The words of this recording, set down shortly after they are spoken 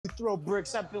Throw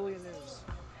bricks at billionaires.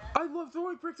 I love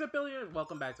throwing bricks at billionaires.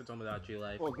 Welcome back to Tomodachi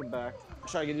Life. Welcome back.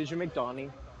 Shaggy, did you make Donnie?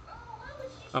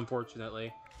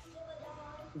 Unfortunately.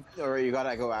 Alright, you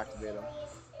gotta go activate them.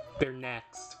 They're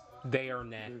next. They are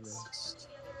next.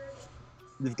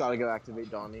 You've gotta go activate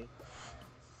Donnie.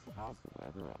 How's the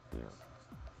weather up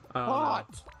there?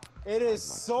 Hot! It is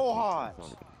so hot!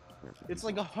 It's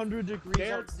like 100 degrees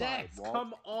They're outside. next!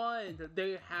 Come on!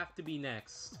 They have to be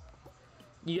next.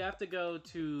 You have to go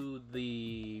to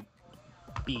the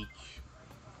beach.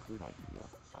 Good idea.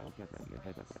 I'll get ready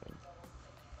ahead of them.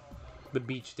 The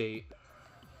beach date.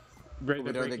 Are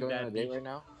they going on a date right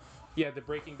now? Yeah, the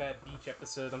Breaking Bad beach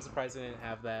episode. I'm surprised they didn't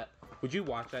have that. Would you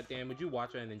watch that, Dan? Would you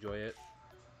watch it and enjoy it?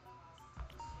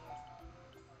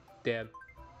 Dan?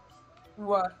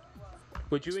 What?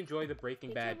 Would you enjoy the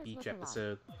Breaking Bad beach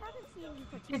episode?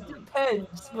 It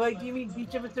depends. Like, do you mean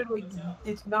beach episode like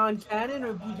it's non-canon,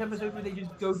 or beach episode where they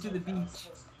just go to the beach?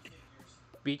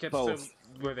 Beach episode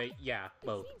where they, yeah,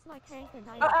 both.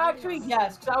 Actually,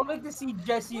 yes, because I would like to see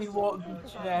Jesse and Walt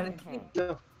beach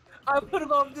shenanigans. I would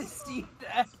love to see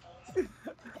that.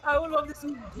 I would love to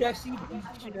see Jesse beach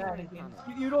shenanigans.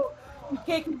 You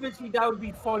can't convince me that would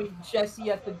be funny. Jesse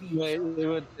at the beach.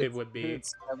 It would be.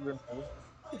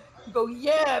 Go,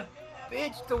 yeah,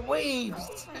 bitch, the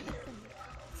waves.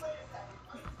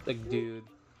 Like, dude.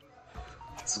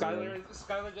 Skylar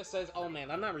just says, "Oh man,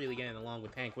 I'm not really getting along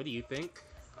with Hank. What do you think?"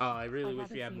 I really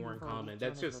wish we had more in common.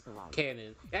 That's just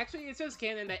canon. Actually, it's just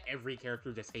canon that every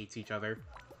character just hates each other.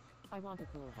 I want a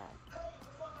cool hat.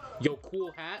 Yo,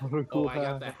 cool hat? Cool I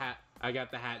got the hat. I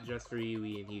got the hat just for you,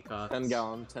 Ian Heacock. 10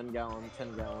 gallon, 10 gallon,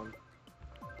 10 gallon.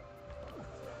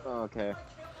 Oh, okay.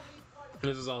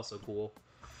 This is also cool.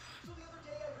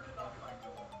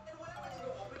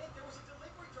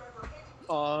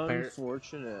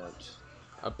 Unfortunate.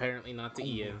 Apparently not to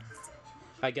Ian.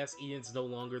 I guess Ian's no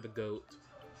longer the GOAT.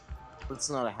 It's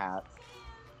not a hat.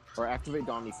 Or activate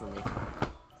Donnie for me.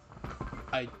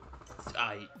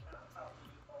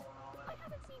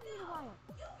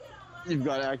 You've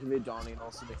got to activate Donnie and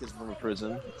also make his from a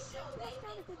prison.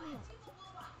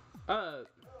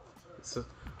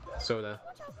 Soda.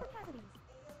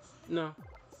 No.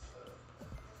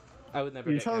 I would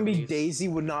never. You're telling me Daisy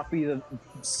would not be the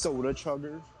soda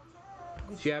chugger?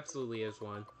 She absolutely is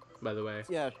one, by the way.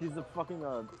 Yeah, she's the fucking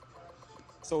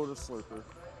soda slurper.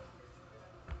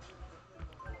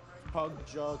 Tug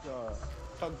jug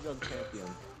champion.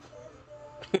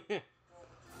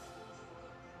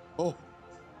 Oh.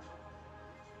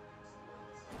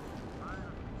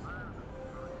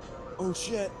 Oh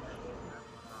shit.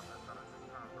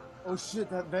 Oh shit,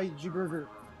 that veggie burger.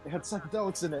 It had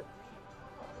psychedelics in it.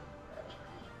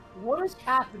 What is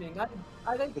happening?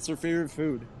 I think It's her favorite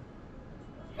food.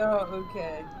 Oh,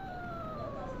 okay.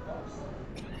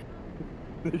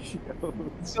 There she goes.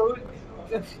 So,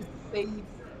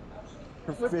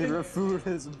 Her favorite food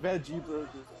is veggie burger.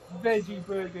 Veggie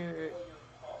burger.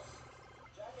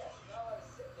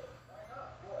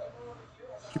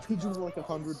 She paid you like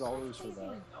 $100 for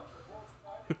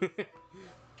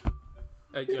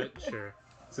that. Sure.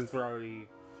 Since we're already.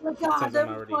 Oh god, Since that I'm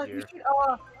was already fun. here.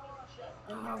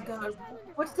 Oh god,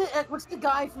 what's the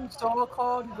guy from Saw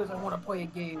called? He goes, I want to play a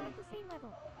game.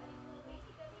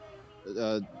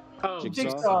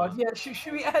 Jigsaw? Yeah,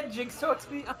 should we add Jigsaw to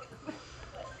the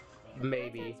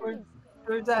Maybe.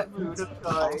 Where's that rude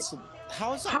guy?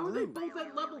 How is that How are they rude? both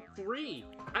at level 3?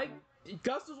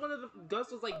 Gus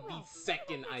was like the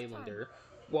second Islander.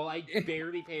 While I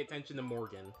barely pay attention to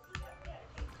Morgan.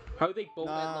 How are they both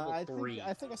at level 3?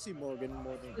 I think I see Morgan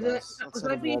more than Was Gus.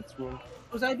 I being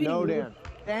No, rude?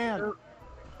 Dan.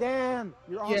 Dan,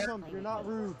 you're Yeah. awesome. You're not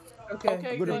rude.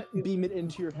 Okay. I'm gonna beam it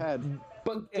into your head.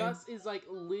 But Okay. Gus is like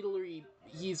literally,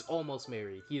 he's almost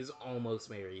married. He is almost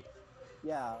married.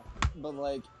 Yeah, but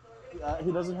like,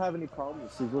 he doesn't have any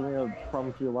problems. He's living a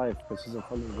problem-free life because he's a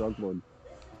fucking drug lord.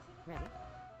 Ready?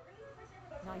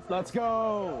 Nice. Let's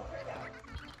go!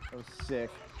 That was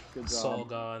sick. Good job. Saul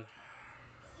gone.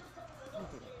 You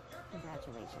did it.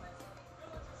 Congratulations.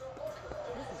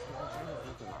 This is the return of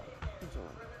Nikolai.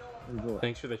 Enjoy. Enjoy.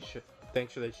 Thanks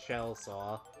for the shell,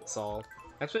 Saul.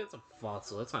 Actually, it's a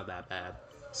fossil. It's not that bad.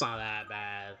 It's not that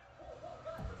bad.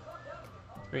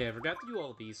 Oh, yeah, I forgot to do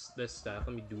all this stuff.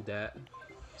 Let me do that.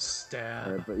 Stab.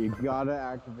 Alright, but you gotta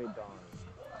activate Dawn.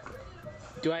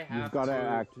 Do I have You've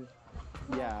gotta to?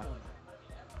 Yeah.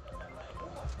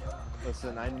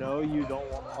 Listen, I know you don't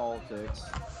want politics,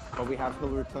 but we have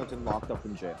Hillary Clinton locked up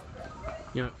in jail.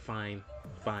 You know what? Fine.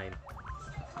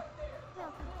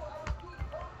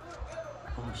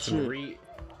 Oh, So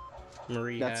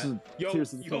Marie That's Yo,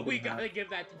 Kirsten we Clinton gotta hat. give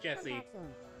that to Jesse.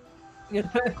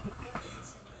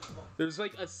 There's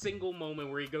like a single moment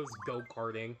where he goes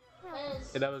go-karting.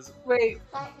 And that was... Wait,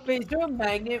 is there a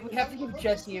magnet? We have to give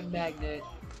Jesse a magnet.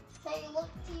 Hey, look,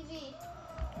 TV.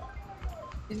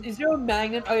 Is there a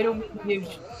magnet item we can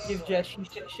give Jesse,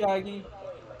 Shaggy?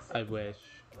 I wish.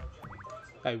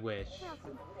 I wish.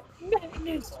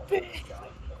 Magnet spin!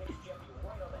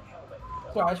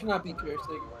 Sorry, I should not be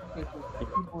cursing.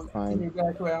 People in your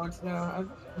backgrounds now.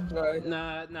 I'm sorry.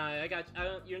 Nah, I got...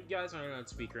 you guys aren't on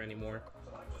speaker anymore.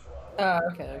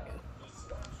 Okay.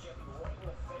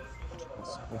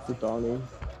 For Donnie.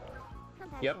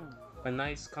 Yep. A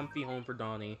nice, comfy home for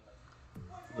Donnie.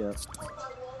 Yeah.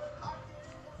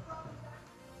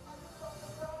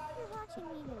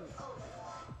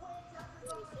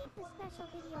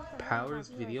 Powers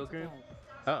video game?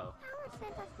 Oh. Power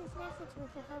sent us this message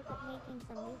with the hope of making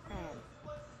some new friends.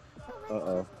 So let's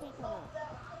Uh-oh. just take a look.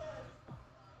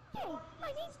 Hey,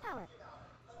 my name's Power.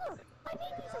 Look, I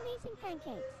made these amazing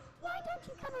pancakes. Why don't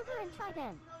you come over and try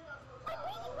them? I'm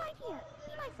waiting right here.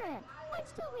 Be my friend. I'm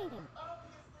still waiting.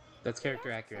 That's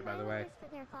character accurate, by the way. For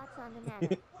their thoughts on the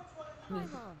matter. Hi,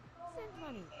 Mom. Send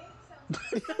money.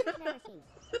 Never cease.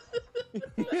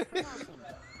 Thanks for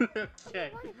watching. Okay.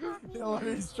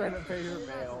 Hillary's trying to pay her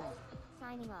bail.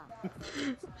 Signing off.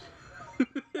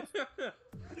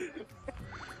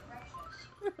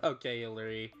 Okay,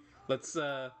 Hillary. Let's,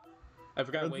 I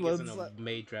forgot Wig is in a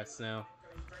maid dress now.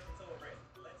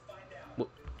 What?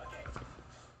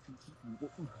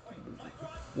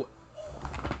 What?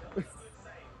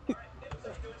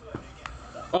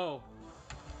 Oh.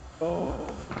 Oh.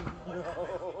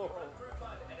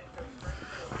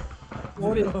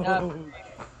 What is that?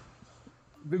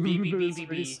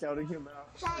 B. Scouting him out.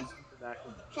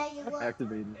 Shaggy, look.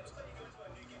 Activated.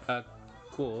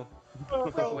 Cool.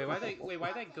 Wait,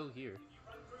 why'd I go here?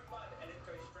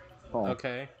 Paul.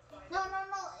 Okay. No.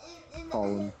 In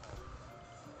Call him.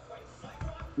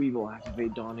 We will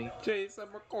activate Donnie. Chase,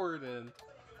 I'm recording.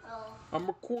 Oh. I'm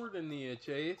recording the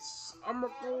Chase. I'm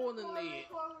recording it.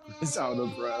 It's out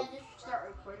of breath.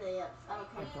 Start recording it.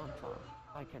 Okay. Don't talk.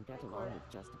 I can get along with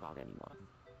just about anyone.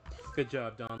 Good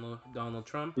job, Donald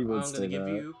Trump. He I'm would gonna say give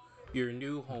that. you your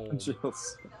new home.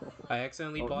 Jills. I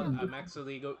accidentally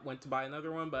went to buy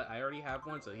another one, but I already have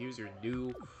one, so here's your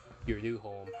new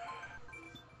home.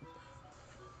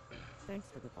 Thanks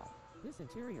for the thought. This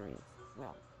interior is,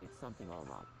 well, it's something all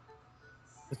right.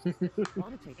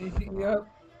 Want to take a look around? Yep.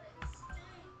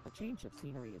 A change of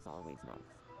scenery is always nice.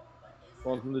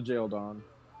 Welcome to jail, Don.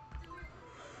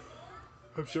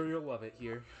 I'm sure you'll love it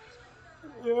here.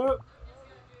 Yep.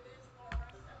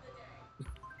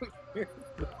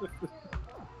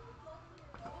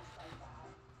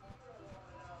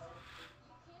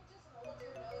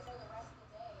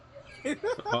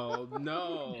 Oh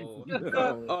no!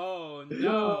 No. Oh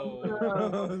no!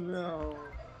 Oh no.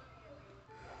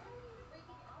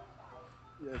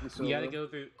 We gotta go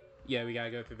through. Yeah, we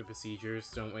gotta go through the procedures,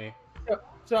 don't we?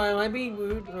 Sorry, am I being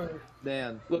rude or?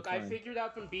 Dan. Look, it's I fine. figured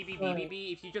out from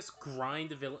BBBBB, if you just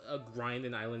grind grind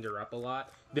an islander up a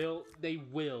lot, they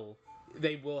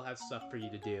will have stuff for you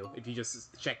to do if you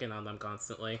just check in on them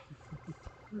constantly.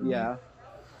 Yeah.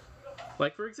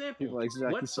 Like for example, People like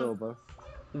Jackie Silva.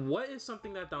 what is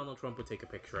something that Donald Trump would take a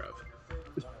picture of?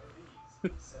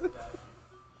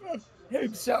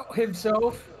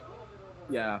 Himself.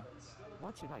 Yeah.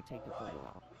 What should I take a photo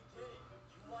of?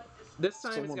 This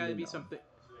time Someone it's gotta we be know. something.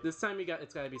 This time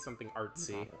it's gotta be something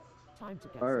artsy. Time to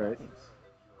get All right. started.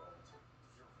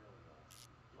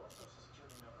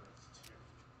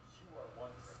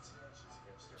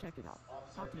 Check it out.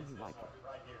 How do you like it?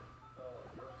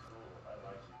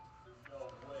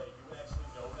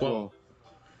 Whoa.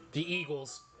 The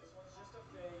Eagles.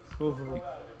 Oh.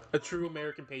 A true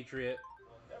American patriot.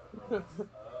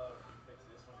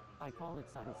 I call it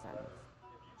subtle sadness.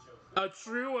 A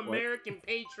true American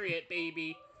patriot,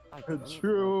 baby. I A can really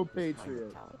true love this kind of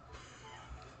patriot. talent.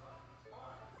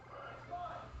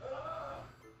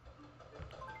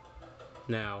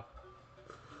 Now,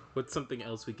 what's something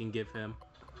else we can give him?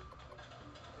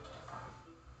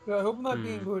 I hope I'm not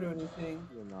being rude or anything.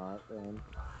 You're not, Dan.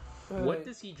 What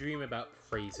does he dream about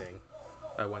phrasing?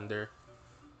 I wonder.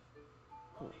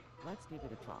 Cool. Let's give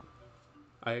it a try.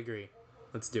 I agree.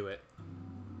 Let's do it.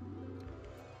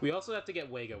 We also have to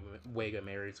get Wega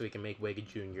married so we can make Wega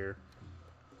Jr.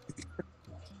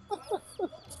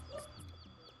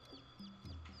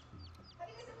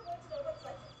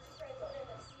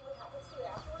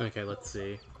 Okay, let's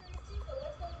see.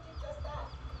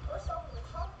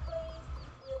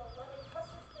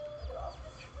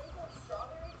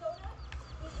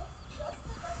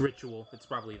 Ritual. It's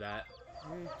probably that.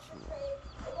 Ritual.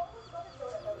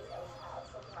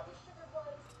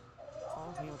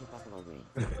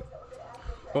 wings.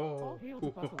 Oh, All hail the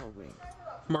buffalo wings.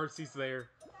 Marcy's there.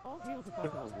 All hail the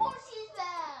buffalo wings. Marcy's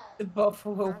back. The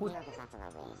buffalo. All hail the buffalo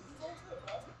wings.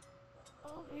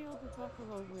 All hail the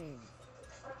buffalo wings.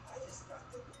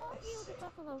 All hail the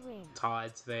buffalo wings.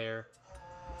 Todd's there.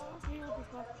 All hail the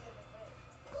buffalo.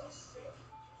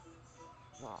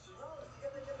 What?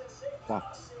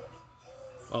 What?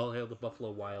 All hail the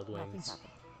Buffalo Wild Nothing Wings. happened.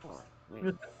 Oh, wait.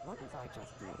 What did I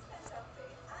just do?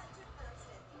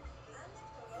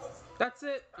 That's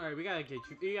it. All right, we gotta get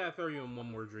you. We gotta throw you in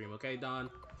one more dream, okay, Don?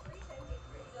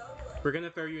 We're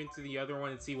gonna throw you into the other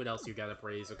one and see what else you gotta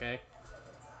praise, okay?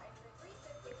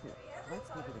 Here, let's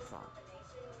give it a try.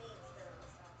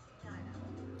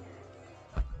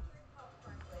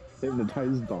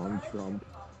 Hypnotize Don Trump.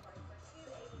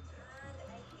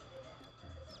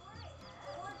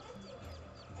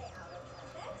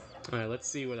 All right, let's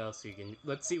see what else you can.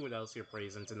 Let's see what else you're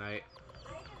praising tonight.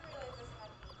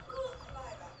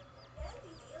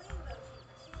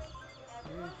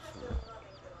 Very true.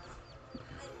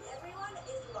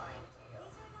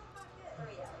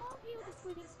 All hail the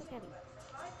squiddy spaghetti.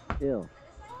 Ew. All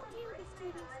hail the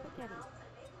squiddy spaghetti.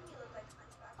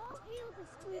 All hail the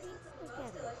squiddy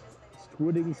spaghetti.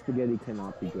 Squidding spaghetti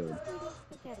cannot be good. Squiddy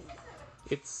spaghetti.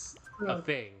 It's a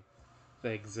thing that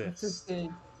That's exists. just it.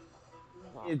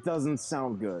 Wow. It doesn't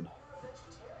sound good.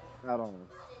 I don't know.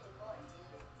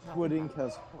 Squidding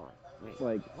has, Oh, wait.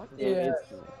 like, What is Yeah. I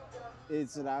doing?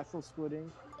 it's an actual squidding.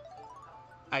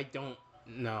 I don't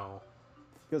know.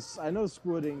 Because I know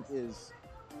squidding is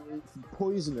it's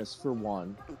poisonous for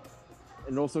one,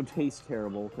 and also tastes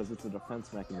terrible because it's a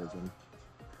defense mechanism.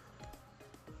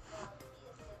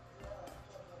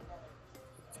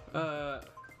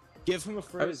 Give him a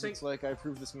phrase. It's like I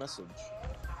approve this message.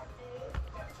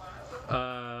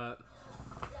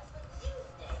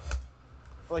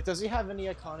 Like, does he have any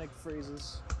iconic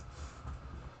phrases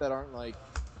that aren't like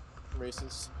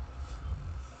racist?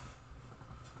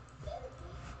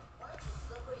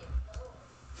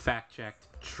 Fact checked.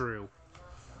 True.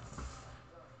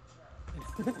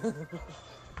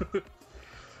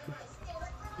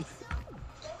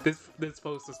 This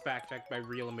post is fact checked by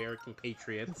real American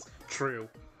patriots. True.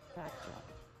 Fact check.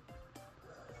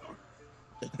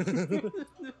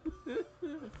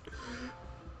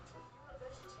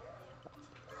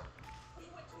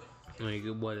 Like,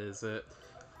 what is it?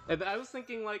 And I was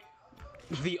thinking, like,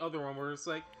 the other one where it's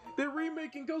like, they're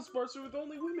remaking Ghostbusters with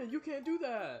only women. You can't do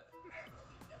that.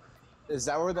 Is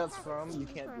that where that's from? You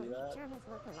can't do that.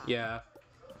 Yeah.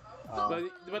 Oh.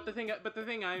 But the thing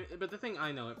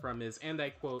I know it from is, and I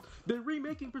quote, they're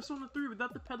remaking Persona 3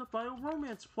 without the pedophile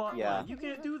romance plotline. Yeah. You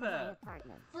can't do that.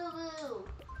 Boo boo.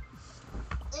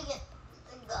 Look at.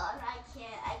 God, I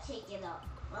can't get up.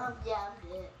 I'm down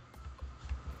it.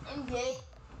 I'm big.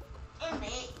 I'm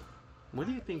big. What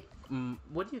do you think?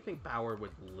 What do you think Bauer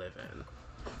would live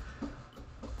in?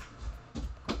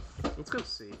 Let's go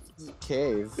see.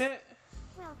 Cave. Yeah.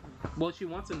 Well, she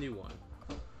wants a new one.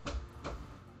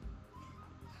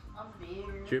 I'm big.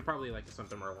 She would probably like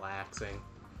something relaxing.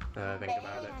 Think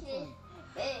about it.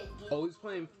 Big. Oh, he's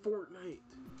playing Fortnite.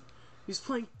 He's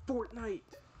playing Fortnite.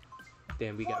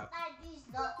 Damn, we got. Fortnite, these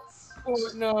nuts.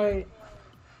 Fortnite.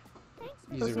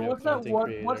 He's a So real what's that content one?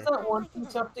 creator. What's that one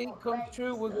piece update come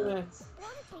true? We're gonna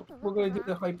do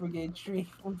the HypeBrigade stream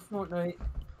on Fortnite.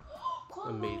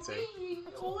 Amazing.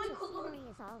 Oh my The God. scenery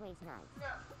is always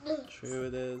nice. True,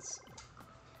 it is.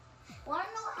 Wanna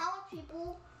know how much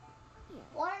people? Here,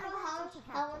 Wanna I know want how you to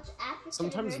have how much this. African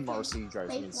Sometimes Americans Marcy drives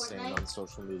play me insane Fortnite? on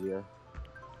social media.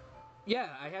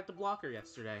 Yeah, I had to block her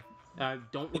yesterday. I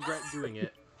don't regret doing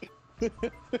it.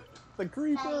 The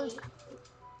creeper. Hey,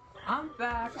 I'm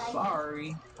back.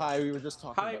 Sorry. Hi, we were just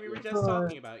talking. Hi, about we were you. just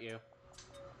talking about you.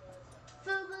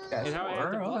 Boo boo. Yes. And how,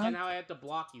 Sure, okay. and how I had to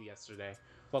block you yesterday.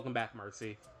 Welcome back,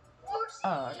 Marcy.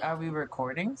 Are we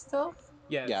recording still?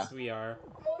 Yes, Yeah. we are.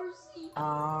 Marcy.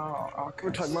 Oh, okay.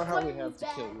 We're talking about how we have to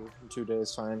kill you in 2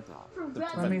 days' time.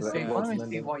 Let me see. World's Let me see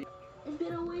ending. what. A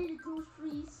better way to go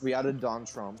freeze. We added Don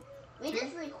Trump. We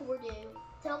just recorded.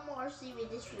 Tell Marcy we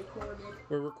just recorded.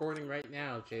 We're recording right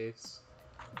now, Chase.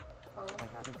 Oh. I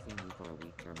haven't seen you for a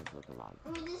week, Germans look alike.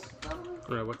 We just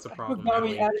Right, what's the problem? Now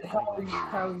we Allie? added how we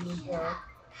How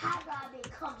did I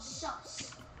become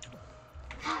sus?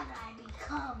 How did I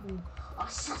become a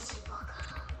sussy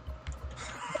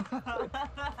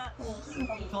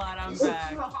I'm glad I'm This is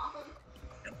back. wrong.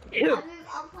 Ew.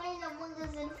 I'm playing Among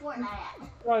Us in Fortnite.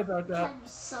 Sorry about that. I'm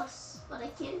sus, but I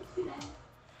can't do that.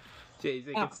 Chase,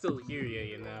 they can still hear you,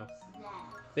 you know. Nah.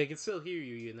 They can still hear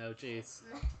you, you know, Chase.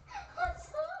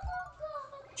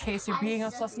 Chase, you're being a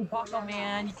sussy buckle,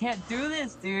 man. You can't do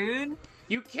this, dude.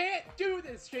 You can't do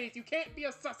this, Chase. You can't be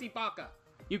a sussy baka.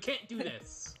 You can't do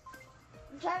this.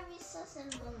 I'm trying to be sus and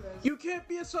boneless. You can't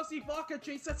be a sussy baka,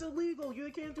 Chase. That's illegal. You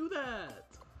can't do that.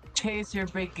 Chase, you're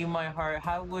breaking my heart.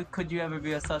 How could you ever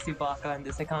be a sussy baka in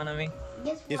this economy?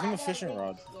 Guess Give what? him I a got fishing baby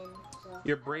rod. skin, so.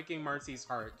 You're breaking Marcy's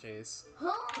heart, Chase.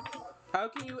 Huh? How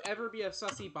can you ever be a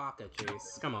sussy baka,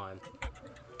 Chase? Come on.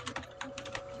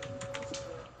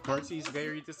 Marcy's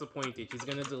very disappointed. She's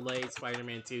gonna delay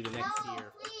Spider-Man 2 the next No,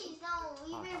 year. please,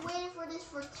 no. We've been waiting for this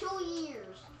for 2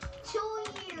 years. 2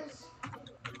 years.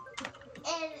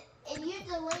 And you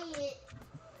delay it.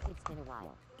 It's been a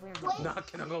while. Where Wait.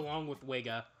 Not gonna go along with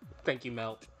Wiga. Thank you,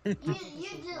 Melt.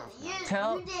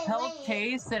 Tell delay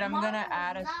Chase that I'm gonna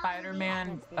add a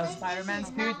Marvel's not Spider-Man PlayStation's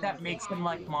suit not that makes him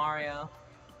like Mario.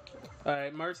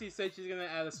 Alright, Marcy said she's gonna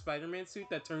add a Spider-Man suit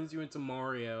that turns you into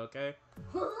Mario, okay?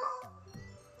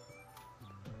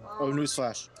 Oh,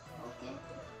 newsflash. Okay.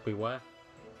 Wait, what?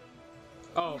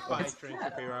 Oh, bye, It's Train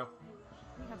Cab. Hero.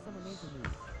 we have some amazing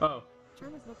news. Oh,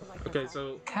 Charmers look alike. okay,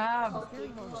 so... Cab.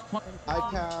 Hi,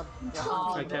 Cab.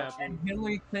 Hi, Cap. And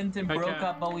Hillary Clinton Hi, broke Cap.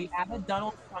 up, but we added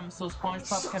Donald Trump so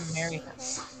SpongeBob can marry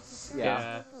him.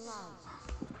 Yeah.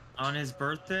 On his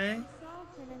birthday?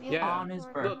 Yeah. On his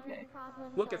birthday.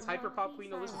 Look, it's Hyperpop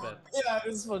Queen Elizabeth. Yeah,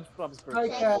 this is SpongeBob's Hi,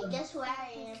 birthday. Cap. Guess where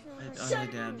I am? Hey,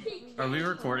 Dad. Are we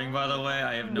recording, by the way?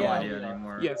 I have no Yeah. idea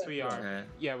anymore. Yes, we are. Okay.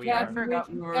 Yeah, we Yeah, I are.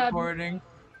 forgot we were Cab. recording.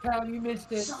 Cap, you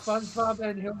missed it. SpongeBob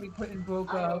and Hillary Clinton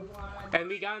broke up. And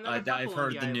we got another couple I've on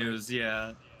heard the island. news,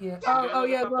 yeah. Yeah. got Oh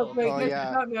yeah. another Look, wait. couple. Guess Oh, yeah.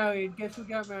 who got married? Guess who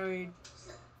got married?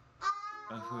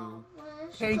 Who?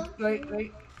 Hank.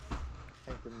 Wait.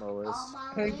 Hank and Lois.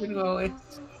 Hank and Lois.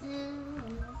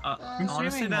 Honestly,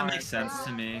 streaming, that Mark. makes sense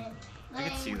to me. I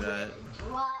could see that.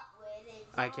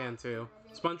 I can too.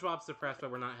 SpongeBob's depressed, but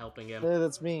we're not helping him. Yeah,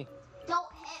 that's me.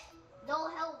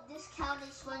 Don't help discounted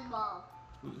SpongeBob.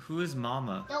 Who is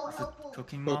Mama? Don't Is it help him.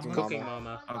 Cooking Cooking Mama? Cooking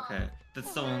Mama. Okay.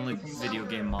 That's the only video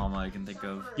game Mama I can think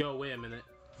of. Yo, wait a minute.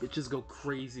 Bitches go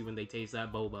crazy when they taste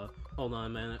that boba. Hold on a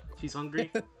minute. She's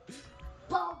hungry?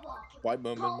 Boba. White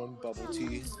moment, one bubble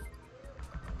tea.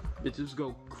 Bitches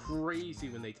go crazy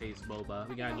when they taste boba.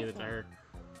 We gotta give it to her.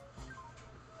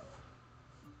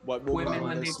 White Women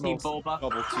when they see smells boba.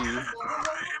 bubble tea.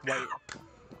 White.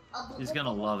 He's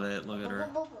gonna love it. Look at her.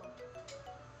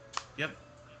 Yep.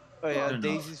 Oh yeah, Good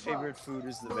enough. Daisy's favorite food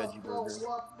is the veggie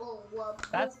burger.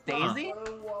 That's Daisy?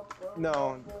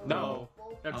 No, No,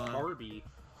 that's Uh, Barbie.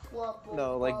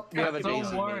 no, like we have a I'm so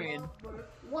Daisy. worried.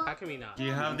 How can we not? Do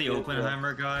you have the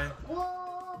Oppenheimer guy?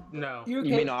 No. You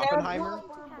mean Oppenheimer?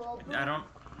 I don't.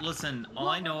 Listen, all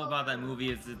I know about that movie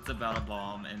is it's about a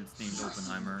bomb and it's named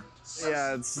Oppenheimer.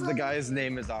 Yeah, it's the guy's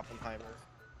name is Oppenheimer.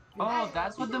 Oh,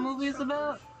 that's what the movie is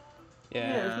about?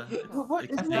 Yeah. What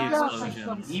It's is the that about?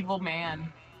 explosions. Evil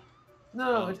man.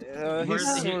 No, it's Where's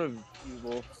He's the- sort of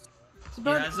evil. He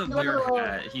about. has a weird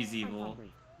hat. He's evil.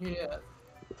 Yeah.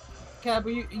 Cap, are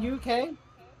you okay?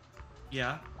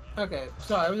 Yeah. Okay.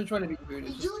 Sorry, I wasn't trying to be rude.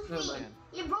 It's just, Excuse never me. mind.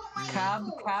 You broke my Cab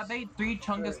nose. ate 3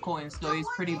 Chungus coins, so he's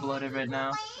pretty bloated right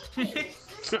now.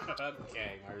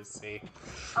 Okay, Marcy.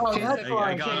 Oh, that's I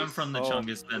why. got him from the Oh.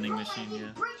 Chungus vending machine,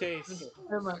 yeah. Chase.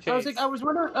 Never mind. Chase. I was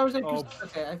wondering. I was like, Oh.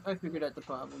 okay, I figured out the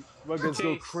problem. We're gonna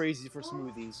go Chase. crazy for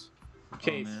smoothies.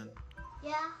 Chase, Oh, man.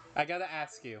 Yeah. I gotta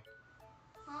ask you.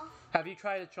 Huh? Have you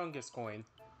tried a Chungus coin?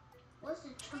 What's the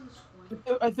chungus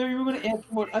one? I thought you were gonna ask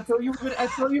him what. I thought you were gonna. I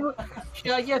thought you were.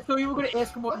 Yeah, I thought you were gonna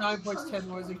ask him what 9.10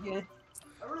 was again.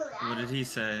 Really? What did he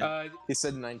say? He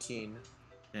said 19.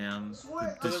 Damn.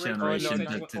 Swear. This Oh, no, generation he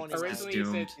said that's 20. is Originally he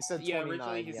doomed. said, He said yeah, originally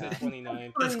 29, he yeah. said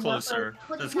 29. That's closer.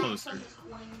 That's closer.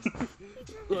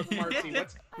 Look,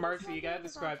 Marcy, you gotta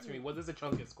describe to me, what is a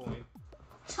Chungus coin?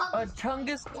 A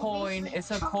Chungus coin is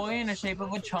a coin in the shape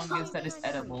of a Chungus that is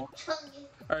edible.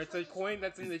 Or it's a coin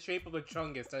that's in the shape of a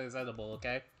Chungus that is edible,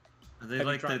 okay? Are they Have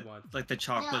you like tried one? the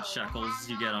chocolate shekels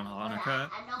you get on Hanukkah?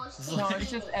 No,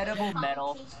 it's just edible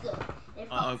metal.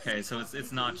 Okay, so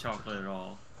it's not chocolate at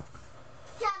all.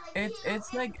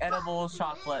 It's like edible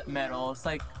chocolate metal.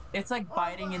 It's like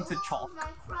biting into chalk.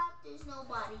 There's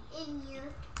nobody in here.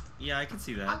 Yeah, I can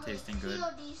see that tasting good.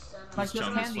 Like It's just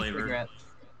Chungus candy flavored. cigarettes.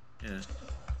 Yeah.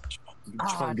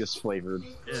 Chungus flavored.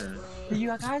 Yeah. Did you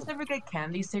guys ever get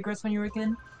candy cigarettes when you were a kid?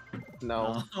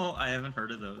 No. Oh, I haven't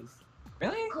heard of those.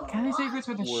 Really? Candy cigarettes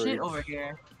were the shit Words. over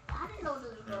here. I didn't know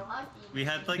this girl. We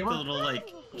had like They the were- little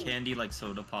like candy like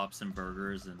soda pops and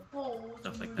burgers and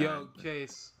stuff like that. Yo,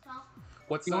 Chase,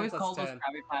 what's You 9 always plus call those 10?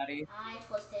 Krabby Patty. 9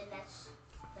 plus 10, that's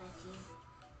 19.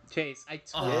 Chase,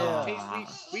 Yeah.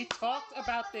 Chase, we talked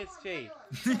about this, Chase.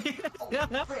 We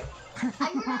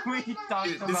talked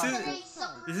Dude, about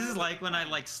this is like when I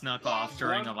like snuck off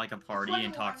during a party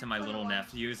and talked to my little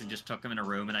nephews and just took them in a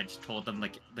room and I just told them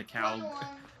like the cow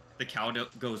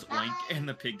goes oink and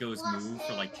the pig goes moo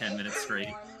for like 10 minutes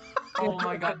straight. Oh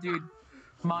my god, dude.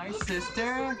 My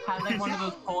sister had like one of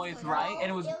those toys, right? And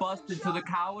it was busted, so the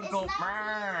cow would go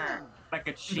 "Meow," like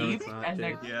a sheep, not, and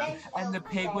Chase. Yeah. the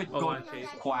pig would Hold go on, Chase.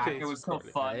 quack. Chase, It was so record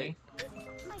it, funny.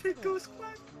 Pig goes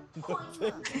quack. I'll try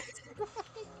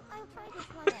this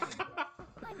one out.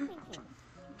 I'm thinking.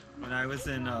 When I was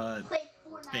in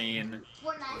Spain,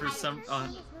 for some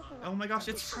oh my gosh,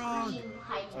 it's Frog.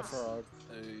 A frog.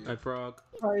 Hi, Frog.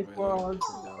 Hi, Frog.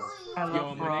 I Yo,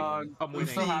 love Frog. I'm I'm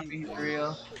so winning. happy he's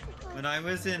real. When I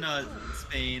was in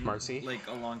Spain, Marcy? like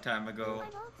a long time ago,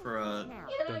 for a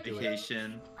Don't do it.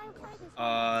 vacation,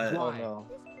 Oh Why? no.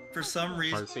 for some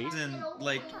Marcy? reason,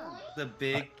 like the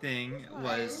big thing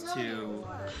was for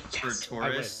Yes,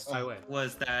 tourists I win.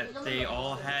 was that they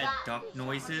all had duck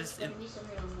noises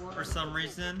for some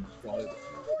reason.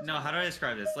 No, how do I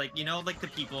describe this? Like, you know, like the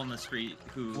people on the street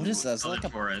who What is that? Is that are like the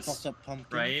a tourists, puffed up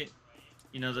pumpkin? right?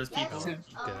 You know those people?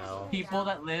 Go. People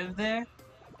that live there.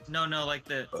 No, like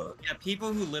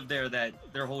people who live there that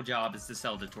their whole job is to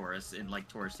sell to tourists in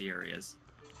like touristy areas.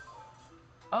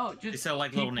 Oh, They just sell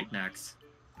like little people- knickknacks.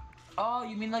 Oh,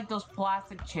 you mean like those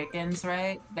plastic chickens,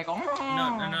 right? Like No.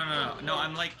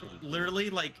 I'm like literally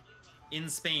like in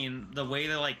Spain. The way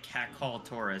they like catcall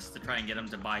tourists to try and get them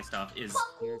to buy stuff is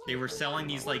they were selling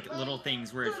these like little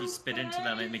things where if you spit into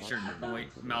them, it makes your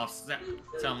mouth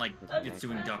sound like it's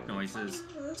doing duck noises.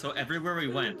 So everywhere we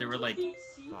went, there were like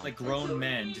grown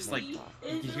men, just like you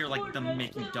could hear like them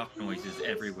making duck noises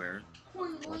everywhere.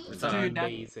 It's Dude, that-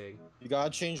 amazing. You gotta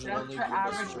change the That's lonely the goose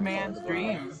average to man's Frog.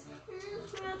 dream.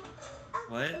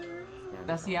 What?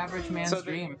 That's the average man's So the-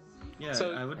 dream. Yeah,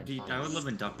 So- I would live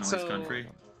in duck noise So- country.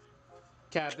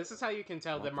 Cat, this is how you can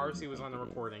tell that Marcy was on the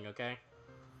recording, okay?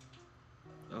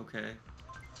 Okay.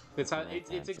 It's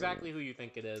exactly who you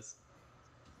think it is.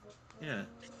 Yeah.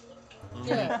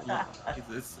 Yeah.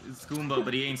 It's Goomba,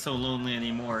 but he ain't so lonely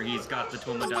anymore. He's got the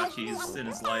Tomodachis in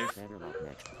his life.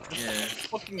 Yeah.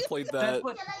 Fucking played That's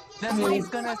that. that's what he's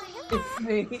gonna. It's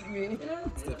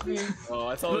me. Oh,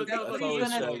 I thought, That's what he's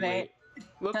gonna say.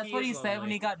 Look, That's what he is said when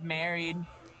lonely. he got married.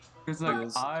 He was like,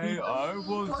 Yes. I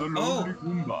was the lonely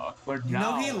Goomba, but You know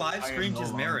now he live I am streamed no his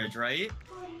longer." marriage, right?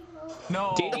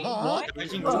 No. Did he? What?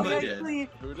 Imagine He Goomba did. actually,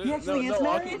 Who did? he actually no, is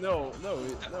no, married?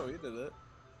 no, he did it.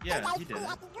 Yeah, he did.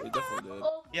 He definitely did.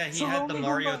 Yeah, he So had the lonely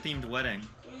Mario Goomba. themed wedding.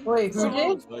 Wait, who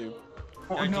did?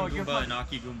 Oh, Imagine no, you're Goomba and fucking.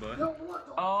 Aki Goomba.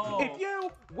 Oh. If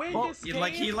you win Well, this he, game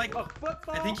like, he, like- of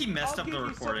football, I think he messed I'll up the give you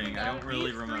recording. something I out don't of really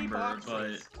these 3 remember, but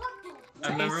boxes. I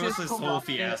remember it was It's this just whole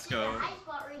corrupted. fiasco.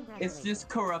 It's just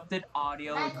corrupted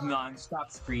audio with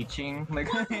non-stop screeching, like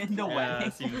in the Yeah, wedding.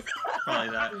 it seems probably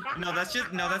that. No,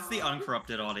 that's the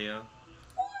uncorrupted audio.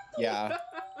 Yeah,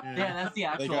 Yeah, that's the they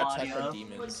actual got attacked by audio.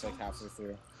 demons like halfway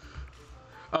through.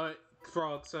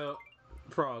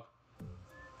 Frog,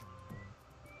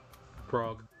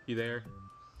 Frog, you there?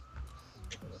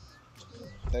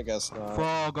 I guess not.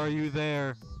 Frog, are you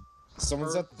there?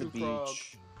 Someone's at the Frog.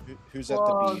 beach. Who's at the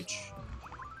Frog. beach?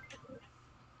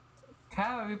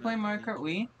 Cal, are we playing Mario Kart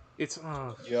Wii? It's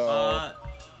Yo.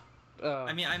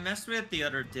 I mean, I messed with it the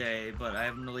other day, but I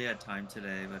haven't really had time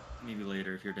today. But maybe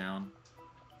later if you're down.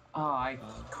 Oh,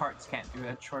 carts can't do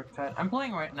that shortcut. I'm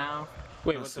playing right now.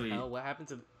 wait, Oh, what sweet. the hell? What happened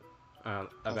to?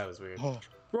 That was weird. Oh,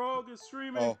 Frog is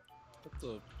streaming. oh, What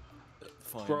the?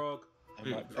 Fine. Frog.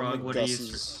 Frog, in what are you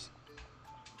Gus's-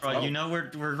 Bro, Oh. you know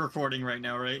we're recording right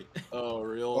now, right? Oh,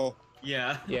 real? Oh,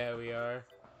 Yeah. Yeah, we are.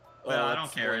 Well, I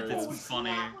that's don't care. hilarious. It's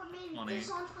funny. Funny.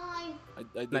 I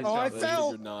did Nice not job, know fell.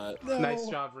 you're not. no. Nice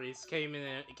job, Reese. Came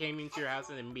into your house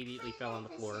and immediately fell on the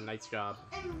floor. Nice job.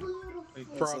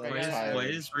 Frog, I I'm guess. tired. Why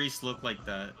does Reese look like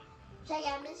that?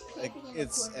 Like,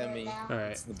 it's Emmy. All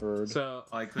right. It's the bird. So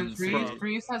Oh, I couldn't Because see it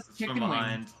Reese has from chicken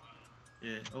behind. wings.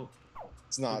 Yeah. Oh,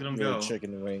 It's not Look at 'em real go.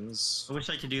 chicken wings. I wish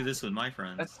I could do this with my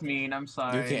friends. That's mean, I'm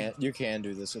sorry. You can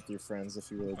do this with your friends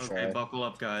if you really Okay, try. buckle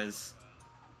up, guys.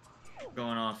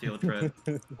 Going on a field trip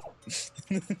to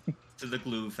the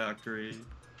glue factory.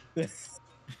 Dude,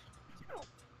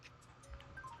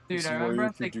 This is I where remember you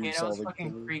as a kid, produce I all was the fucking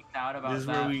glue. freaked out about This is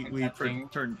that. where we accepting-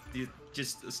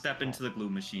 just step into the glue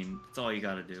machine. That's all you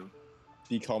gotta do.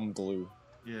 Become glue.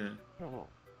 Yeah.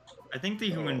 I think the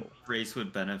human race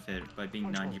would benefit by being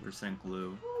 90%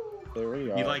 glue. There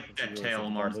we are. You like that tail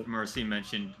Mercy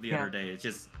mentioned the other day. It's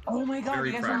just Oh my god, very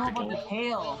you guys don't know practical. about the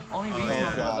tail. Only Oh, we yeah. know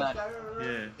about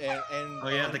that. Yeah. And Oh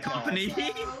yeah, the company.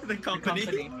 the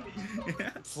company.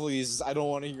 Please, I don't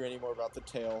want to hear any more about the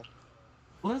tail.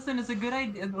 Listen, it's a good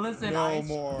idea. Listen, No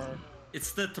more.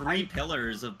 It's the three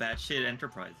pillars of batshit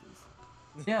enterprises.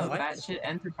 Yeah, batshit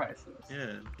enterprises.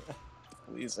 Yeah.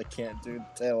 Please, I can't do the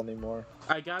tail anymore.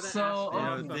 I gotta So, ask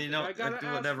Frog They something. know, I gotta do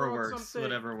ask whatever Frog works. something.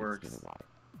 Whatever works.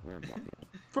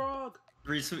 Frog.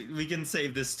 Reese, we can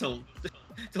save this till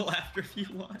after if you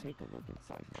want. Take a look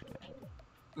inside my bag.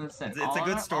 Listen, It's a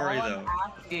good story though.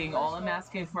 All I'm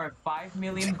asking for a 5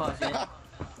 million budget.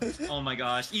 Oh my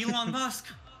gosh, Elon Musk.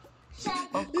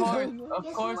 Of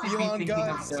course, he's Elon thinking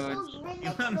of Gus. dudes.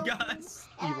 Elon Gus.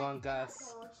 Elon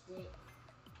Gus.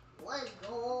 Let's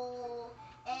go.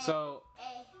 So,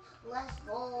 Let's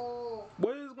go.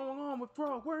 what is going on with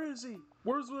Frog? Where is he?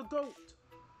 Where's the goat?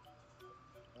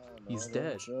 He's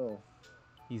dead.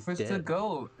 He's Where's dead. the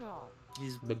goat?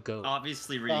 He's The goat.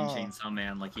 obviously reading Chainsaw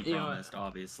Man like he Yeah. promised.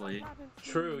 Obviously.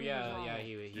 True. Yeah.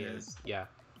 He is. Yeah.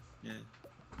 Yeah.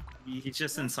 He's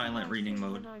just in silent reading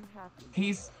mode.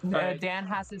 He's Alright. Dan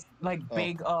has his like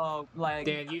big like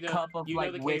Dan, you know, cup of you know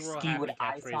like the K-Rool whiskey happy with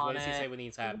ice catchphrase. on What does he say it. when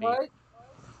he's happy? What?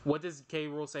 What does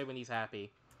K-Rool say when he's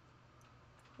happy?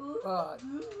 Hold on.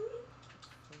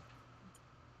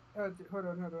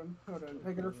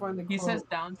 I gotta find the quote. He says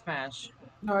down smash.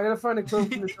 No, I gotta find a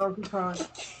quote from the Donkey Kong.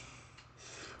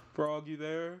 Frog, you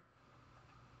there?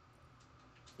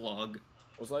 Vlog.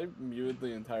 Was I muted the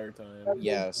entire time?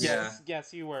 Yes. Yeah.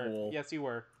 Yes, you were. Cool. Yes, you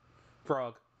were.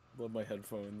 Frog. Love my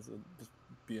headphones. It'd just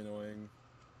be annoying.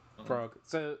 Frog.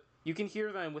 So you can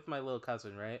hear them with my little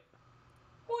cousin, right?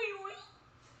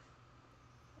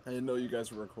 I didn't know you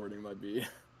guys were recording my B.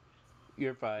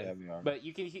 You're fine. Yeah, we are. But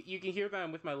you can hear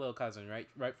them with my little cousin, right?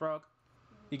 Right, Frog?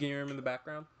 You can hear him in the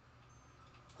background,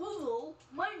 Hello,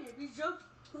 my name is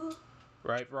Joe.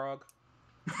 right, Frog?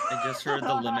 I just heard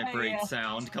the limit break Yeah.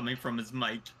 sound coming from his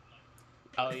mic.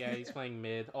 Oh yeah, he's playing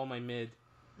mid. Oh my mid.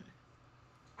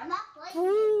 I'm not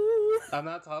playing. I'm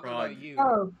not talking Frog. about you.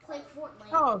 Oh, Play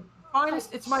Fortnite. oh,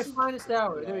 finest. It's my finest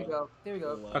hour. There we go.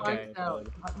 Okay. Finest hour.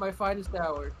 My finest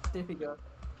hour. There we go.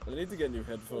 I need to get new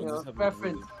headphones. Yeah, These have a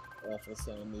reference. really awful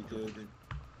sound. They did.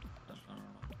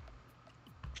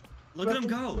 Look at him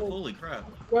go! Holy crap!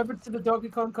 Reference to the Donkey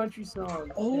Kong Country song.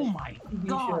 Oh my TV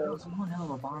god, show. that was one hell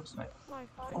of a bomb snipe. My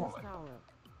Oh. finest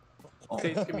hour.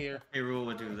 Chase, come here. Hey, Rule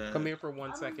would do that. Come here for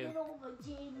 1 second.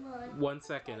 1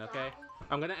 second, okay?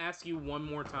 I'm gonna ask you one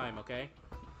more time, okay?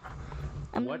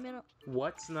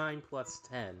 What's 9 plus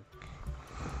 10?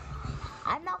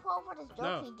 I'm not falling for this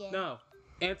No, joke again. no.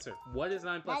 Answer. What is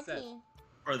 9 plus 10? 19.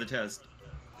 For the test.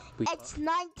 It's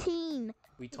 19.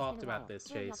 We talked about this,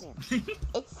 Chase.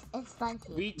 It's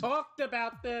 19. We talked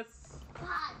about this. God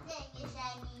dang it,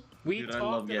 Shaggy. We Dude, I talked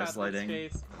love about gaslighting.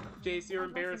 this, Chase. Chase, you're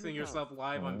embarrassing yourself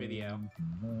live on video.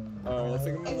 Oh, I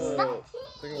think I'm It's gonna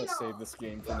 19. save this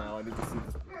game for now. I need to see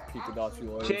this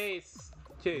Pikachu live.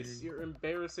 Chase, you're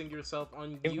embarrassing yourself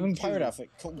on Give him YouTube. pirate outfit.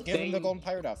 Give him the They- golden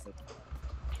pirate outfit.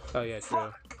 Oh yeah,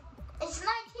 true. It's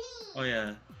 19. Oh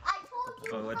yeah. I told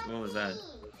you. Oh, what was that?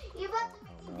 You're about to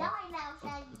make me die now,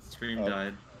 Shaggy. The stream Oh.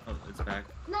 died. Oh, it's back.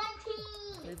 19.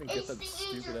 I didn't even get It's that the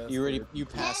stupid age ass. You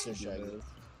passed it, Shaggy.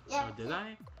 Yeah. Oh, did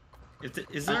I?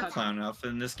 Is there a clown outfit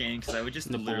in this game? Because I would just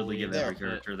literally give There. every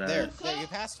character that. There, you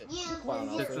passed it. Clown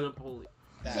You That's outfit. Napoleon.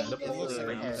 That. Say It looks like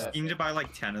a You pirate. need to buy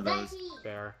like 10 of those. 19.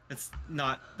 Fair. It's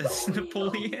not. That's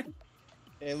Napoleon.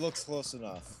 It looks close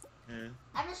enough. Yeah.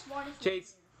 I just wanted to.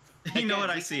 Chase, You know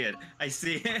what? I see it. I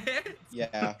see it.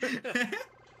 Yeah.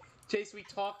 Chase, we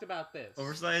talked about this.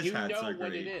 Oversized You hats know are what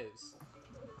great. it is.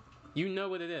 You know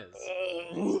what it is.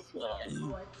 You're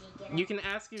You can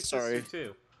ask your Sorry. sister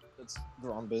too. It's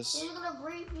Grombus. gonna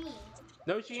breathe me.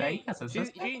 No, she Jay, ain't. that's a She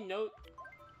sister? know.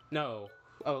 No.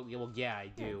 Oh, yeah, well, yeah, I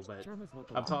do, but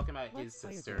I'm talking about his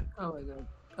sister. Oh my god.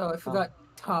 Oh, I forgot.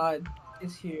 Todd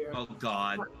is here. Oh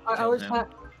God. I Kill was him.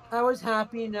 I was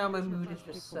happy. Now my mood is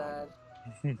just sad.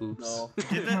 Oops. No.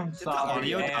 Did the sorry,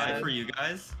 audio die man. for you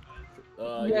guys?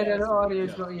 Yeah, the audio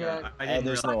is not Yeah, yet. I didn't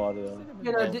There's realize. no audio.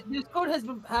 You know, Discord has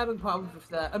been having problems with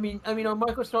that. I mean, on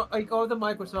Microsoft, like all the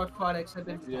Microsoft products have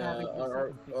been Yeah, having.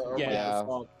 our Yeah.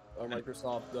 Microsoft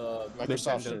Microsoft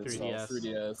Nintendo shit 3DS.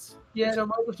 3DS. Yeah, no,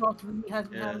 Microsoft really has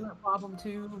been Yeah. having that problem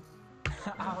too.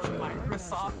 Our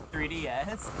Microsoft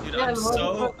 3DS. Dude, Yeah, I'm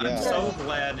so Yeah.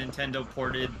 glad Nintendo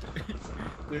ported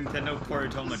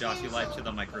Tomodachi Life to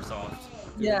the Microsoft.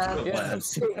 Yeah. So Yeah. glad. I'm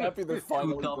so happy they're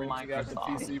finally Google bringing back the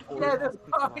Microsoft. PC port.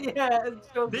 Yeah, yeah, it's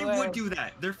so They glad. would do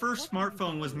that. Their first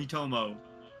smartphone was Mitomo.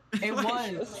 It Like,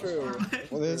 was. That's true.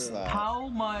 What is that? How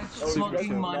much Oh, you guys fucking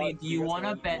have money not- do you you guys want to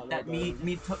have bet not that know that.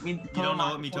 me you don't know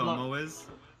what Mitomo is?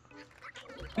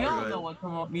 We all Good. know what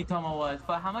Mitomo was,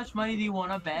 but how much money do you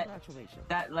want to bet Congratulations.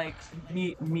 that like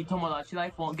me Tomodachi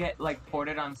Life won't get like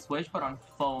ported on Switch but on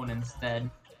phone instead?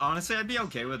 Honestly, I'd be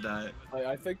okay with that.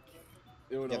 I think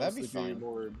it would Yeah, that'd be honestly be fine.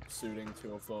 more suiting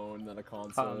to a phone than a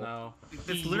console. Oh no. It's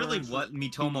He literally yearns what for-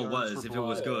 Mitomo he yearns was for if it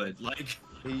was blood. good. Like,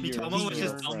 He Mitomo was just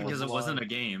yearns dumb for because it wasn't a blood.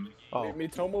 game. Oh,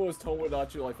 Mitomo was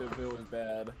Tomodachi Life if it was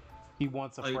bad. he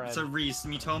wants a Like, friend. so Reese,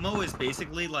 Mitomo is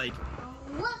basically like,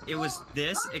 it was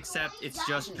this, except it's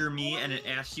just your me, and it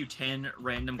asks you 10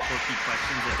 random quirky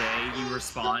questions a day, you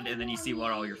respond, and then you see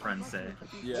what all your friends say.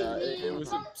 Yeah, it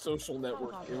was a social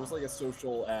network. It was like a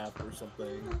social app or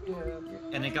something.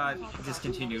 And it got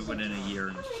discontinued within a year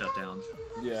and shut down.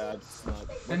 Yeah, it's not.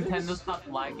 Nintendo stopped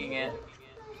liking it.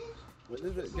 When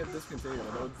did it get discontinued?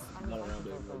 I know it's not around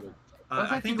anymore, but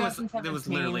Was I that think it was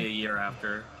 2017? literally a year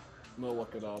after. I'm gonna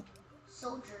look it up.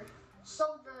 Soldier.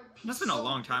 Must have been a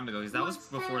long time ago, because that was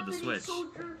before the Switch.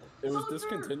 It was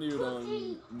discontinued on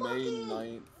May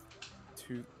 9th,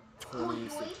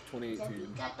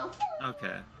 2018.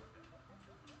 Okay,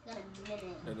 And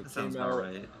it that sounds came about out,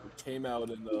 right. it came out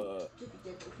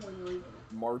in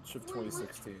March of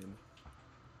 2016.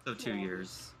 So 2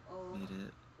 years. Made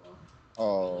it.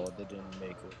 Oh, they didn't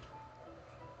make it.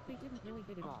 They didn't really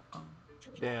hit it off.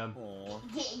 Damn. Aw.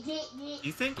 Do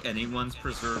you think anyone's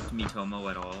preserved Mitomo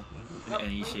at all? In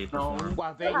any shape or form?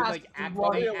 Wow, they There has like to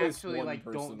be they at least actually one like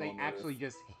person don't they on actually Earth.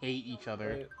 just hate each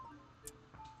other.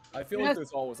 I feel Yes. like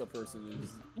there's always a person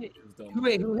who's dumb.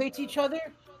 Wait, who hates each other?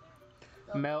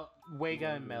 Melt,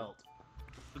 Wega and Melt.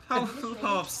 Look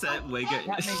how upset Wega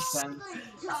That is. makes sense.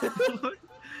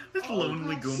 This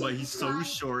lonely Goomba, he's so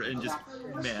short and just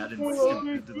mad and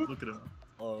stupid. Look at him.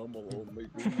 I'm a lonely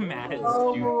Mad and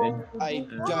Oh. stupid. I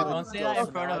Don't gotta say that in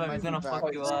go, front of I him, might he's be gonna back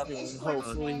fuck you up. soon,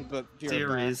 hopefully, but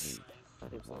Serious.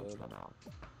 But it won't come out.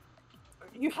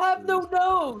 You have no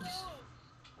nose.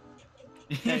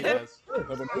 Hey guys,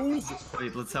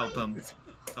 Wait, let's help him.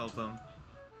 Help him.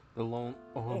 the lonely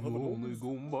I'm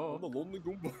Goomba. the lonely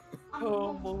Goomba.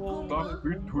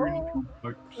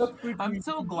 I'm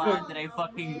so glad that I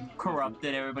fucking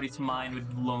corrupted everybody's mind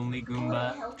with Lonely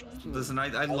Goomba. Listen,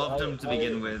 I loved him to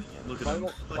begin with. Look at My, him.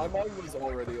 my mind was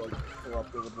already like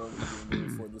corrupted with lonely Goomba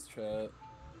before this chat.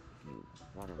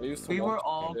 I used to We were watch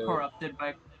all it. corrupted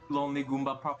by Lonely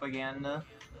Goomba propaganda.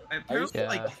 Apparently,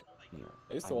 Yeah.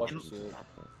 I used to watch this shit.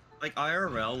 like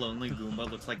IRL, Lonely Goomba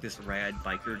looks like this rad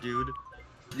biker dude.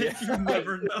 Yeah. You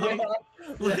never know.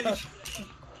 Like,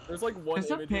 There's like one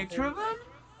There's a image picture of him?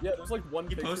 Yeah, there's like one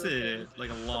he picture. posted of him. it like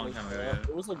a long time ago.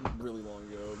 It was like really long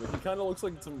ago, but he kind of looks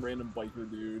like some random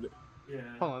biker dude. Yeah.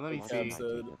 Hold on, let me Like see. Cam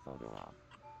said.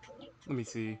 Let me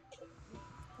see.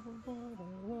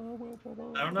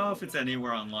 I don't know if it's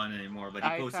anywhere online anymore, but he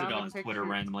I posted found it a on his Twitter picture.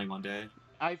 randomly one day.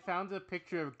 I found a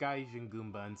picture of Gaijin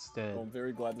Goomba instead. I'm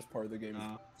very glad this part of the game is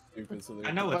stupid. So they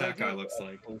I know what But I that guy do- looks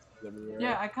like. Everywhere.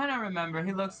 Yeah, I kind of remember.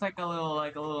 He looks like a little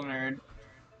nerd.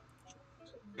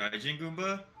 Gaijin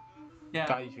Goomba? Yeah.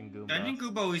 Gaijin Goomba. Gaijin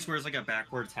Goomba always wears like a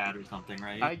backwards hat or something,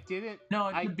 right? I didn't. No,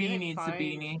 it's I a didn't beanie. It's a find-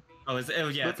 beanie. Oh, yeah, it's a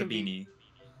Look at beanie.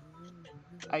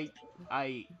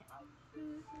 I.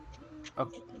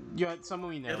 Okay. Yeah, someone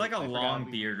we know. He had like a I forgot long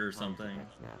we- beard or something.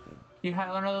 He had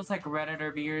one of those like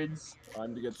Redditor beards.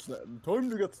 Time to get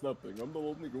snapping. I'm the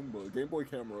lonely Goomba. Game Boy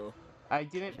camera. I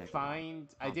didn't find.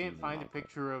 I didn't find a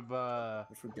picture of. I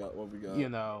forgot what we got. You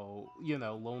know,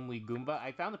 Lonely Goomba.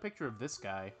 I found a picture of this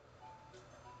guy.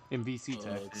 In VC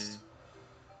text.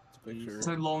 It's a picture. It's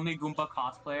a Lonely Goomba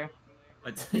cosplayer.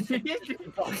 Aki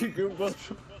Goomba.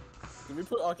 Can we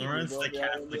put Aki Lawrence Goomba the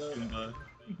on the Catholic island? Goomba.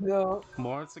 No.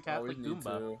 Lawrence the Oh, we Catholic need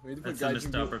Goomba. to. We need to put That's a missed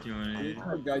Gaijin. We opportunity. need to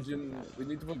put Gaijin. We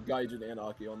need to put Gaijin and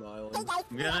Aki on the island.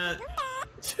 I'm gonna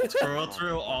scroll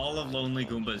through all of Lonely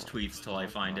Goomba's tweets till I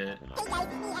find it.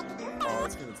 Oh,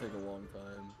 it's gonna take a long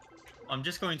time. I'm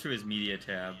just going through his media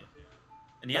tab,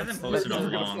 and he That's- hasn't posted in a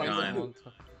that's long gonna time. find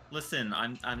Listen,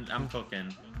 I'm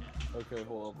cooking. Okay,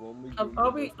 hold up. Lonely I'll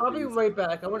Goomba, be please. right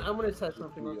back. I'm gonna test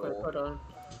something real quick. Hold on.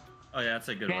 Oh yeah, that's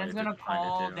a good Dan's way gonna to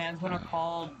find it Dan's gonna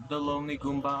call the Lonely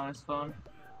Goomba on his phone.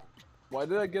 Why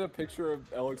did I get a picture of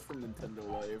Alex from Nintendo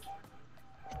Live?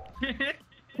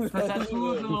 too. But that's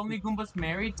who the Lonely Goomba's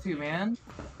married to, man.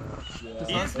 Yeah.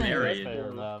 He is married. Fair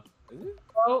enough. Is it?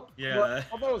 Oh. Yeah.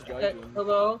 I thought it was Gaijin.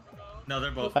 Hello. No,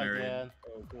 they're both Hi, married. Dan.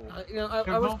 Oh, cool. You know, I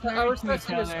They're was both I was married to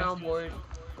testing each the other. soundboard.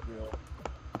 Yeah.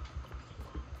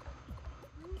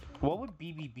 What would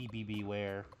BBBBB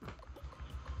wear?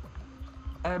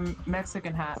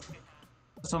 Mexican hat.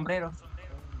 Sombrero.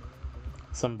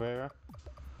 Sombrero?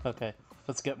 Okay.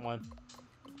 Let's get one.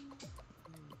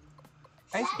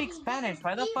 I speak Spanish.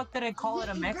 Why the fuck did I call it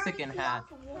a Mexican hat?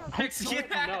 Mexican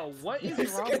hat. No, what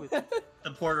is wrong with you?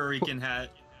 The Puerto Rican hat.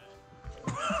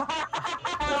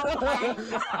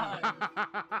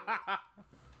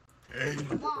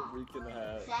 Rican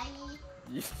hat.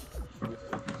 Shaggy.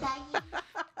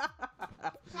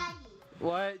 Shaggy.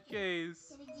 What,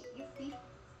 Chase? Can you get your feet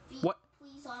What?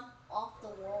 please on off the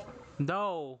wall?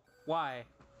 No. Why?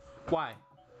 Why?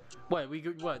 What? We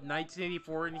could what?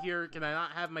 1984 in here? Can I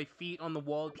not have my feet on the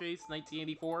wall, Chase?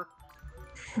 1984.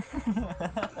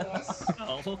 Yes.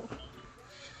 Oh.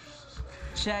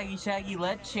 Shaggy,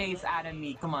 let Chase out of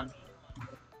me. Come on.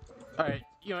 All right.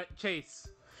 You know what, Chase?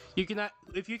 You can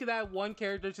if you could add one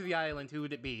character to the island, who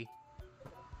would it be?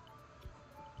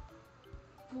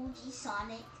 Bougie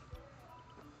Sonic.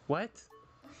 What?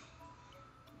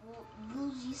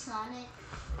 Bougie Sonic.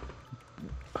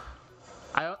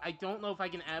 I don't know if I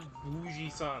can add Bougie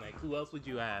Sonic. Who else would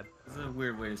you add? This is a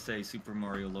weird way to say Super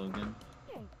Mario Logan.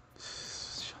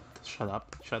 Shut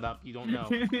up. Shut up. You don't know.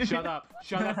 Shut up.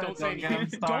 Shut up. Don't say Don't get him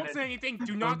anything. Don't started. say anything.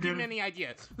 Do not give me any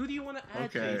ideas. Who do you want to add,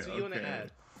 Okay, Chase? Who do you want to okay.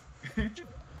 add?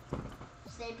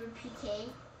 Sniper PK.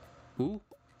 Who?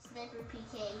 Sniper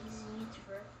PK. He's a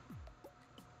YouTuber.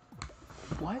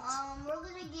 What? We're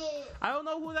gonna get I don't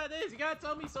know who that is. You gotta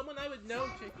tell me someone I would know.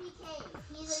 Sniper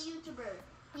PK. He's a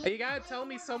YouTuber. You gotta tell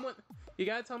me someone. You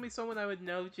gotta tell me someone I would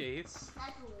know, Chase.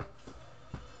 Sniper Wolf.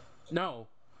 No.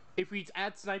 If we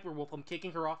add Sniper Wolf, I'm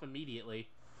kicking her off immediately.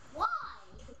 Why?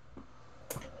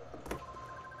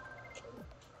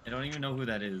 I don't even know who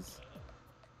that is.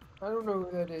 I don't know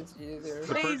who that is either.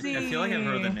 I feel like I've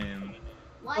heard the name.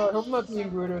 Why I do hope you not say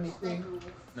being rude or Sniper anything. Wolf?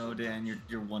 No, Dan,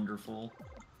 you're wonderful.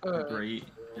 You're great.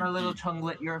 My little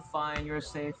chunglet, you're fine. You're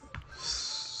safe.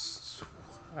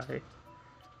 Sorry.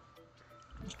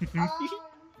 Um,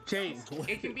 Chase,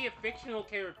 it can be a fictional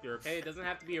character, okay? It doesn't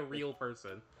have to be a real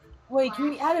person. Wait, can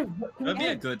we add a? Can we That'd be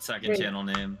a add good second Wait. channel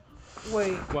name.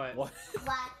 Wait, What? What?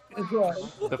 Black.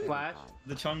 what? The Flash?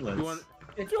 The Chunglets. You want?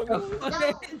 No,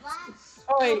 Black.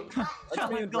 Oh wait,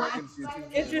 That's me and Dragon's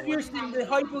YouTube introducing the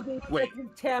HypeBrigade Wait.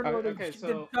 second channel. Okay,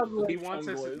 so he wants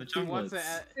us. He wants to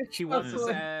add. He wants us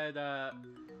to add.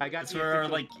 I got That's the where our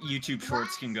official- like YouTube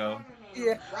shorts can go.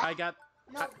 Yeah. I got.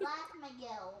 No, Black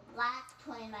Miguel. Black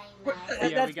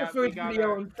 2099. Yeah, That's we the got- first we got video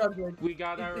our- on Subreddit. We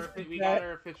got our Is we that-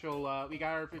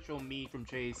 got our official me from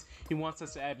Chase. He wants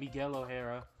us to add Miguel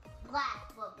O'Hara.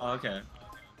 Black. But Oh, okay.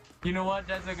 You know what?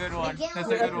 That's a good one. That's a That's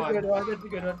good a one. good one. That's a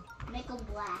good one. make him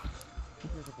black.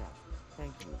 You're the best.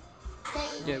 Thank you.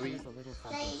 Say, Yeah, we- Here's a little say,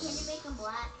 something. can you make him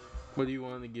black? What do you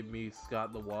want to give me,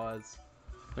 Scott the Waz?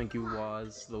 Thank you,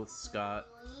 Waz the Scott.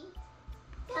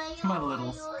 My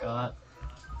little Scott.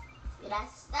 Yeah,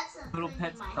 that's a Little thing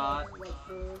pet in my Scott. head, like,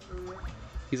 for-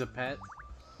 He's a pet.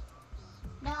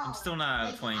 No. I'm still not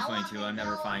out of like, I want 2022. I'm never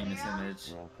Miguel finding this O'Hara image.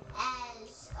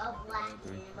 As a black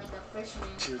man, like a freshman.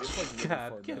 Dude, it's like really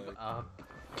God, far give back. up.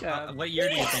 God. What year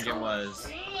do you think it was?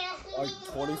 Like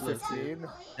 2015?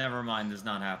 Never mind, does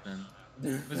not happen.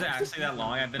 Was it actually that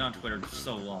long? I've been on Twitter for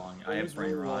so long. I It have was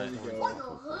brain really rot. long ago. What the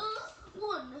huh?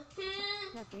 One.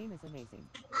 That game is amazing.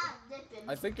 I'm dipping.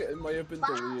 I think it might have been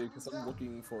deleted because I'm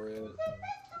looking for it.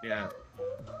 Yeah.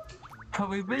 But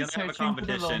we've been We're gonna have a searching for the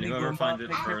competition, lonely whoever Goomba finds it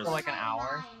picture first. for like an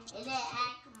hour.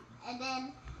 And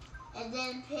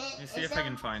then Pit. Let me see if I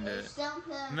can find it.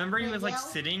 Remember he was like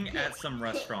sitting at some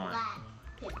restaurant.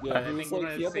 Yeah, I he think was we're like,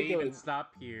 gonna he had like save a, and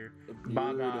stop here. a beard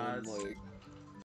Bye, guys. and like